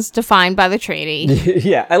friends defined by the treaty.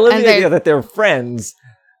 Yeah, I love the idea that they're friends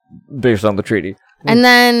based on the treaty. And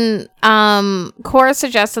then Cora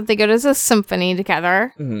suggests that they go to the symphony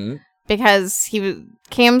together because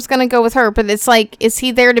Cam's gonna go with her, but it's like, is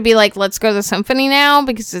he there to be like, let's go to the symphony now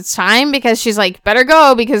because it's time? Because she's like, better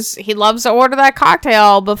go because he loves to order that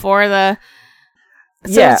cocktail before the.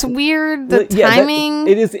 So it's weird, the timing.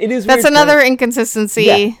 It is That's another inconsistency.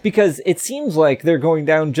 Yeah, because it seems like they're going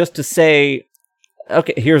down just to say,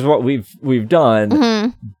 okay, here's what we've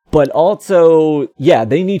done. But also,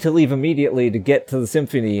 they need to leave immediately to get to the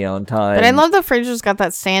symphony on time. But I love that Frasier's got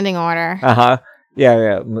that standing order.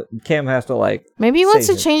 Yeah. Cam has to, like... Maybe he wants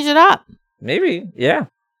to change it up. Maybe, yeah.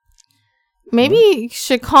 Maybe he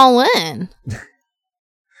should call in.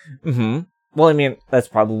 Well, I mean, that's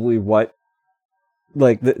probably what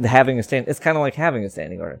like having a stand. It's kind of like having a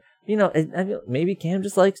standing order. You know, I feel maybe Cam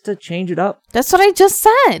just likes to change it up. That's what I just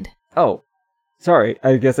said. Oh, sorry.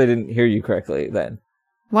 I guess I didn't hear you correctly then.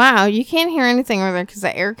 Wow, you can't hear anything over there because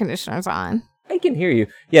the air conditioner's on. I can hear you.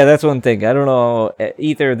 Yeah, that's one thing. I don't know.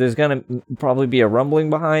 Either there's gonna probably be a rumbling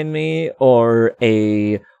behind me, or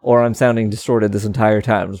I'm sounding distorted this entire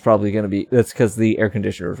time. It's probably gonna be that's because the air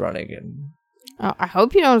conditioner is running. And oh, I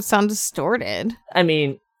hope you don't sound distorted. I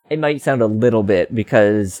mean, it might sound a little bit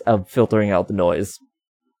because of filtering out the noise,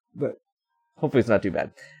 but hopefully it's not too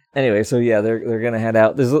bad. Anyway, so yeah, they're gonna head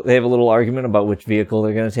out. They have a little argument about which vehicle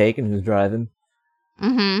they're gonna take and who's driving.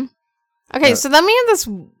 Mm-hmm. Okay, so then we have this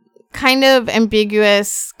kind of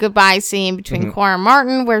ambiguous goodbye scene between Cora and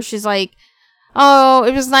Martin, where she's like, oh,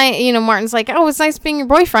 it was nice, you know, Martin's like, oh, it's nice being your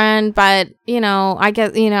boyfriend, but, you know, I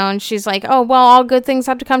guess, you know, and she's like, oh, well, all good things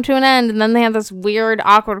have to come to an end, and then they have this weird,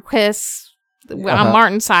 awkward kiss on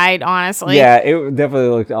Martin's side, honestly. Yeah, it definitely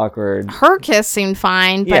looked awkward. Her kiss seemed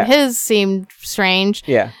fine, but his seemed strange.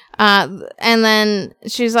 Yeah. And then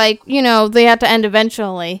she's like, you know, they have to end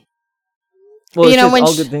eventually. Well, you know, when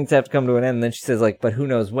all good things have to come to an end, and then she says, like, but who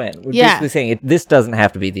knows when? We're basically saying this doesn't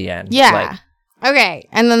have to be the end. Yeah. Like, okay.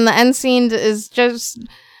 And then the end scene is just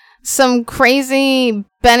some crazy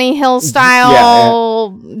Benny Hill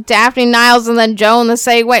style Daphne Niles and then Joan the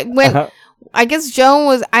Segway. I guess Joan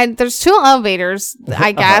was... there's 2 elevators,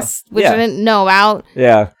 I guess, which I didn't know about.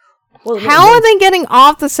 Yeah. Well, how are they getting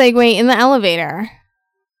off the Segway in the elevator?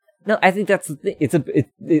 No, I think that's the thing.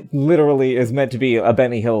 It literally is meant to be a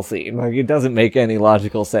Benny Hill scene. Like, it doesn't make any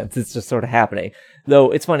logical sense. It's just sort of happening.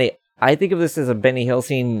 Though, it's funny. I think of this as a Benny Hill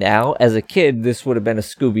scene now. As a kid, this would have been a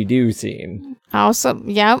Scooby-Doo scene. Also,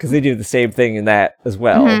 yeah. Because they do the same thing in that as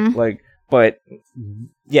well. Like, but,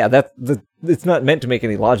 yeah, it's not meant to make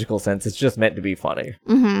any logical sense. It's just meant to be funny.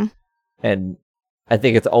 And I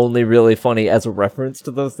think it's only really funny as a reference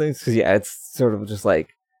to those things. Because, yeah, it's sort of just like,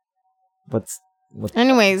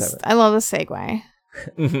 anyways, I love the segue.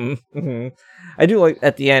 I do like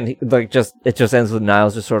at the end, it just ends with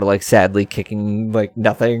Niles just sort of like sadly kicking like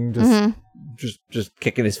nothing, just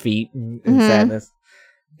kicking his feet in sadness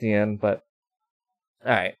at the end. But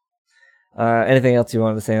all right, anything else you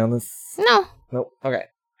wanted to say on this? No. Nope. Okay,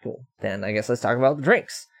 cool. Then I guess let's talk about the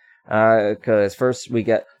drinks. Because first we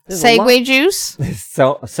get segue juice.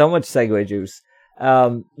 so much segue juice.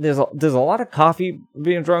 There's a lot of coffee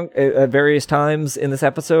being drunk at various times in this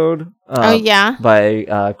episode.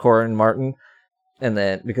 By Cora and Martin, and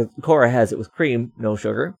then because Cora has it with cream, no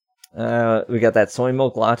sugar. We got that soy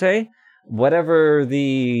milk latte, whatever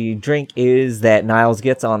the drink is that Niles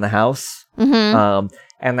gets on the house. And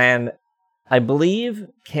then I believe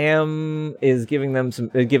Cam is giving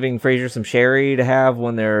Frasier some sherry to have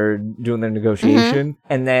when they're doing their negotiation,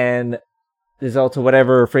 and then. There's also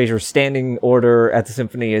whatever Frasier's standing order at the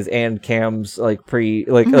symphony is, and Cam's like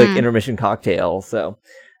intermission cocktail. So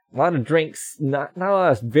a lot of drinks, not a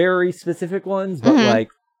lot of very specific ones, but like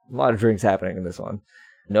a lot of drinks happening in this one.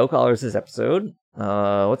 No callers this episode.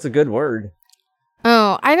 What's a good word?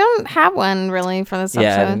 Oh, I don't have one really for this episode.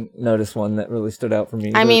 Yeah, I didn't notice one that really stood out for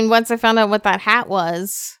me. I mean, once I found out what that hat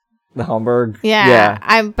was, the Homburg. Yeah.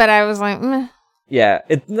 I was like, meh. Yeah,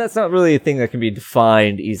 that's not really a thing that can be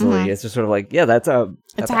defined easily. It's just sort of like, yeah, that's a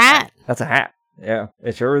hat. That's a hat. Yeah,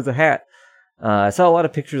 it sure is a hat. I saw a lot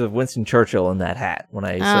of pictures of Winston Churchill in that hat when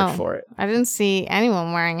I searched for it. I didn't see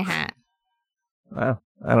anyone wearing a hat. Well,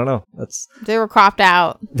 I don't know. They were cropped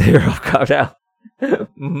out. They were all cropped out.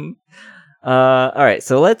 All right,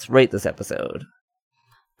 so let's rate this episode.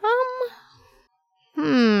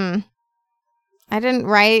 I didn't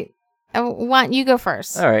write. I want you go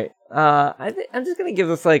first. All right. I'm just gonna give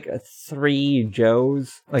this like a 3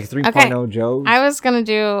 Joes, like 3.0 Joes. I was gonna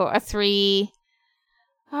do a 3.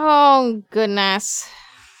 Oh goodness!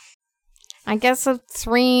 I guess a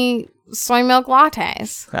 3 soy milk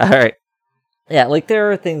lattes. All right. Yeah, like there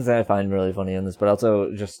are things that I find really funny in this, but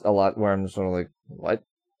also just a lot where I'm just sort of like, what?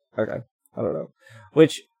 Okay, I don't know.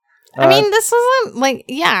 Which I mean, this isn't like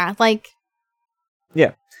yeah.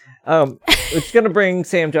 It's going to bring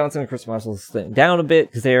Sam Johnson and Chris Marshall's thing down a bit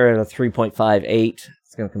because they're at a 3.58.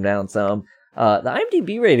 It's going to come down some. The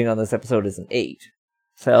IMDb rating on this episode is an 8.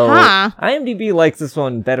 So IMDb likes this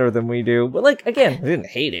one better than we do. But like again, I didn't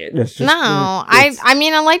hate it. It's just, I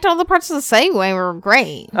mean, I liked all the parts of the segue were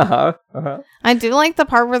great. I do like the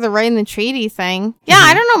part where they're writing the treaty thing. Yeah,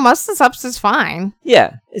 I don't know. Most of this episode's fine.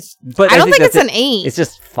 Yeah, I don't think it's an 8. It's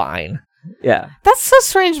just fine. Yeah, that's so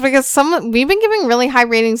strange because we've been giving really high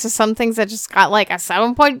ratings to some things that just got like a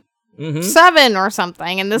 7.7 or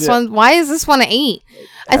something, and this one, why is this one an 8?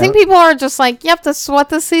 I think people are just like, yep, this is what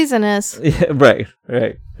this season is. Yeah, right.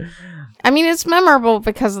 I mean, it's memorable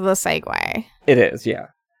because of the segue. It is, yeah.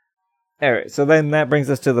 All right, so then that brings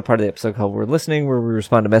us to the part of the episode called We're Listening, where we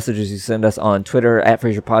respond to messages you send us on Twitter at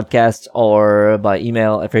Frasier Podcast or by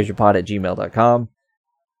email at FrasierPod@gmail.com.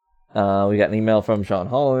 We got an email from Sean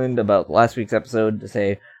Holland about last week's episode to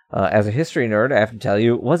say, as a history nerd, I have to tell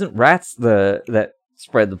you, it wasn't rats that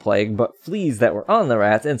spread the plague, but fleas that were on the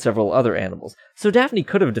rats and several other animals. So Daphne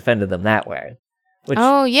could have defended them that way. Which,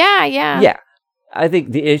 yeah. Yeah. I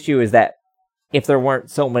think the issue is that if there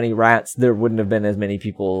weren't so many rats, there wouldn't have been as many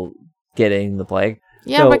people getting the plague.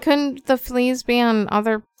 Yeah, but couldn't the fleas be on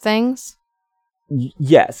other things?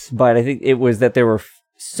 Yes, but I think it was that there were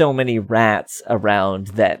so many rats around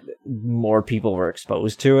that more people were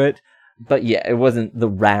exposed to it. But yeah, it wasn't the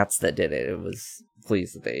rats that did it. It was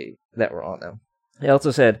fleas that were on them. He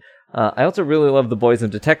also said, I also really love the boys in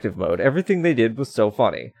detective mode. Everything they did was so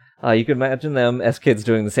funny. You could imagine them as kids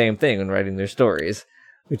doing the same thing when writing their stories.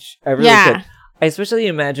 Which I really could. I especially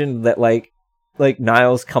imagine that, like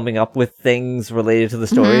Niles coming up with things related to the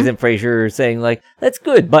stories and Frasier saying, like, that's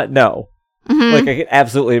good, but no. Like, I could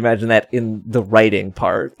absolutely imagine that in the writing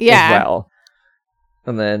part as well.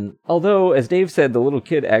 And then, although, as Dave said, the little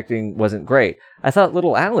kid acting wasn't great, I thought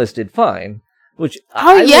little Alice did fine. Which,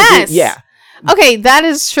 yes! Yeah. Okay, that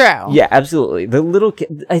is true. Yeah, absolutely. The little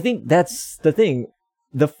kid, I think that's the thing.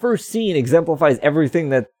 The first scene exemplifies everything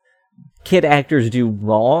that kid actors do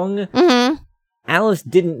wrong. Alice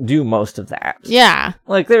didn't do most of that. Yeah.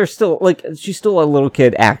 Like, there's still, like, she's still a little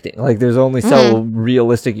kid acting. Like, there's only so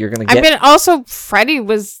realistic you're gonna get. I mean, also, Freddie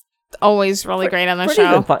was always really great on the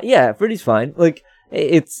show. Yeah, Freddie's fine. Like,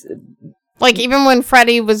 it's... Like, even when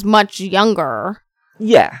Freddie was much younger.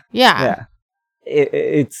 Yeah. Yeah.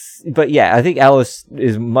 But yeah, I think Alice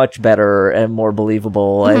is much better and more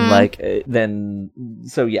believable and like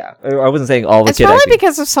so yeah, I wasn't saying all the. It's probably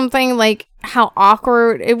because of something like how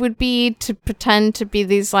awkward it would be to pretend to be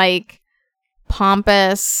these like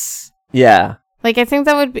pompous. Yeah. Like I think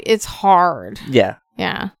that would be. It's hard. Yeah.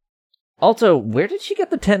 Yeah. Also, where did she get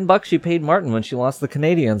the $10 she paid Martin when she lost the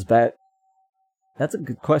Canadians bet? That's a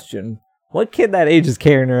good question. What kid that age is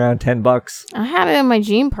carrying around $10? I had it in my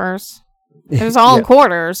jean purse. It was all in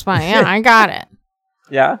quarters, but yeah, I got it.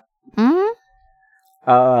 Yeah?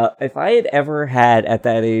 If I had ever had, at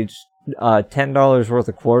that age, $10 worth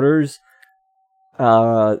of quarters,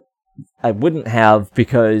 I wouldn't have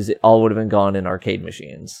because it all would have been gone in arcade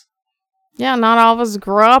machines. Yeah, not all of us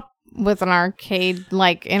grew up with an arcade,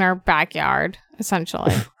 like, in our backyard,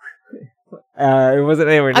 essentially. It wasn't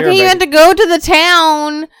anywhere near. Okay, you had to go to the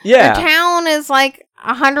town. Yeah. The town is like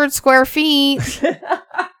 100 square feet.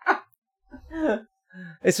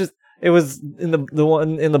 It's just, it was in the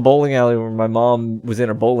one in the bowling alley where my mom was in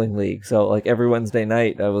her bowling league. So like every Wednesday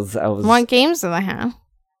night I was. What games do they have?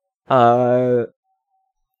 The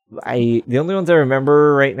only ones I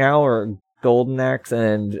remember right now are Golden Axe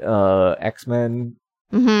and X-Men.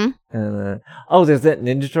 And there's that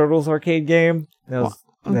Ninja Turtles arcade game.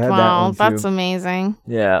 Wow, that's amazing.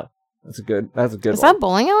 Yeah, that's a good one. Is that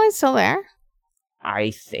bowling alley still there?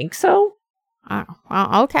 I think so. Oh,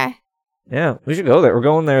 well, okay. Yeah, we should go there. We're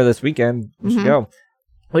going there this weekend. We should go.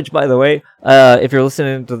 Which, by the way, if you're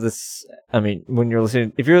listening to this,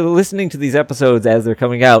 if you're listening to these episodes as they're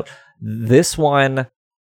coming out, this one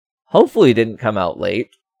hopefully didn't come out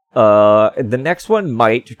late. The next one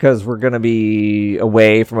might, because we're going to be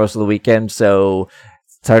away for most of the weekend, so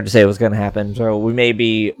it's hard to say what's going to happen. So we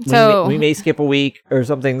may skip a week or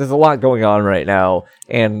something. There's a lot going on right now,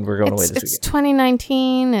 and we're going away this weekend. It's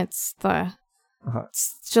 2019. It's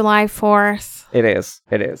July 4th. It is.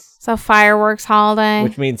 It's a fireworks holiday.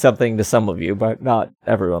 Which means something to some of you, but not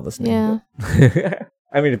everyone listening. Yeah.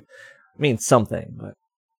 I mean, it means something, but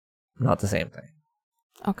not the same thing.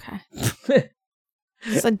 Okay.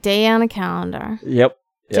 It's a day on a calendar. Yep.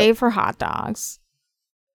 Day for hot dogs.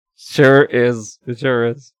 Sure is. It sure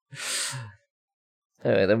is.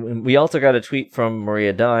 Then we also got a tweet from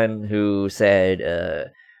Maria Dunn who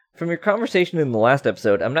said, from your conversation in the last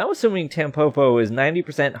episode, I'm now assuming Tampopo is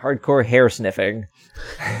 90% hardcore hair sniffing.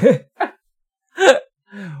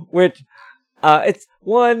 Which, it's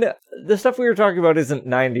one, the stuff we were talking about isn't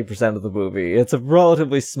 90% of the movie. It's a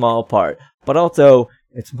relatively small part. But also,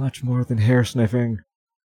 it's much more than hair sniffing.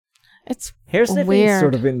 It's hair sniffing weird. Is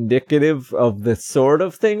sort of indicative of the sort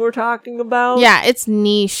of thing we're talking about. Yeah, it's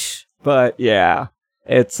niche. But yeah,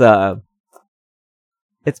 it's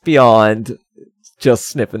beyond just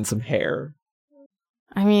sniffing some hair.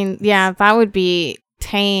 I mean, yeah, that would be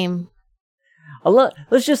tame.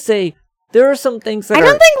 Let's just say there are some things that I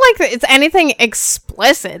don't think like it's anything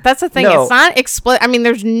explicit. That's the thing. No. It's not explicit. I mean,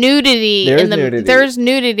 there's nudity. There's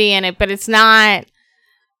nudity in it, but it's not.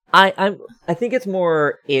 I think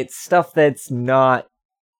it's stuff that's not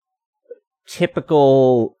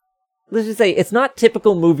typical. Let's just say it's not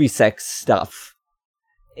typical movie sex stuff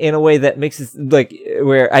in a way that makes it like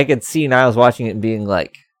where I could see Niles watching it and being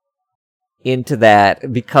like into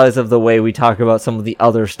that because of the way we talk about some of the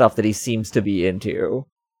other stuff that he seems to be into.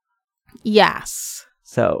 Yes.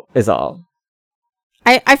 So is all.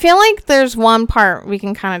 I feel like there's one part we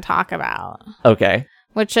can kind of talk about. Okay.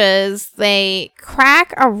 Which is they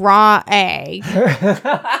crack a raw egg.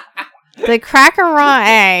 They crack a raw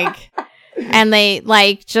egg and they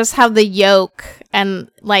like just have the yolk and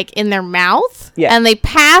like in their mouth. Yeah. And they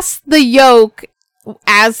pass the yolk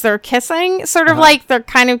as they're kissing, sort of like they're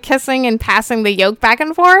kind of kissing and passing the yolk back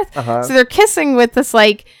and forth. So they're kissing with this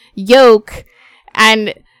like yolk,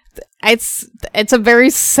 and it's a very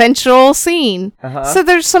sensual scene. So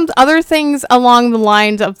there's some other things along the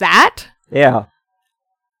lines of that. Yeah.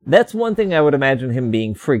 That's one thing I would imagine him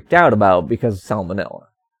being freaked out about because of salmonella.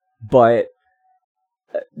 But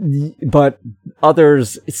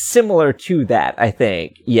others similar to that, I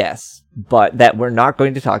think, yes. But that we're not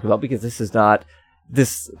going to talk about because this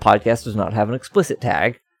podcast does not have an explicit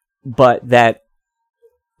tag. But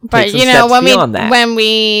you know, when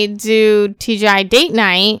we do TGI date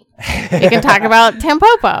night, we can talk about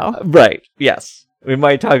Tampopo. Right, yes. We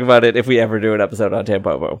might talk about it if we ever do an episode on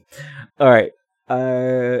Tampopo. All right.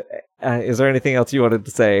 Is there anything else you wanted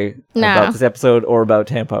to say about this episode or about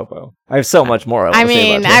Tampopo? I have so much more I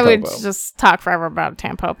say about Tampopo. I would just talk forever about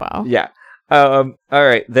Tampopo. Yeah. All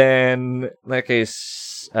right, then, in that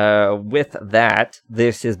case, with that,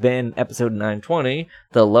 this has been episode 920,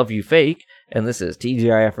 The Love You Fake, and this is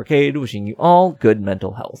TGIF Arcade wishing you all good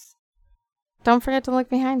mental health. Don't forget to look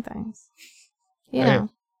behind things. You know,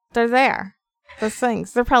 they're there. Those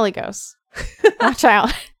things. They're probably ghosts. Watch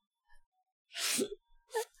out.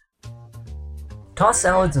 Tossed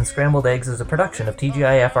Salads and Scrambled Eggs is a production of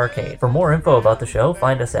TGIF Arcade. For more info about the show,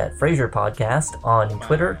 find us at Frasier Podcast on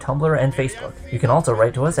Twitter, Tumblr, and Facebook. You can also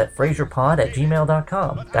write to us at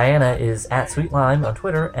FrasierPod@gmail.com. Diana is at Sweet Lime on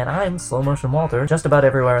Twitter, and I'm Slow Motion Walter, just about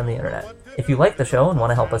everywhere on the internet. If you like the show and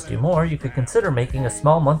want to help us do more, you could consider making a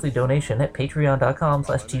small monthly donation at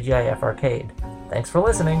patreon.com/TGIF Arcade. Thanks for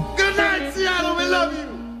listening. Good night!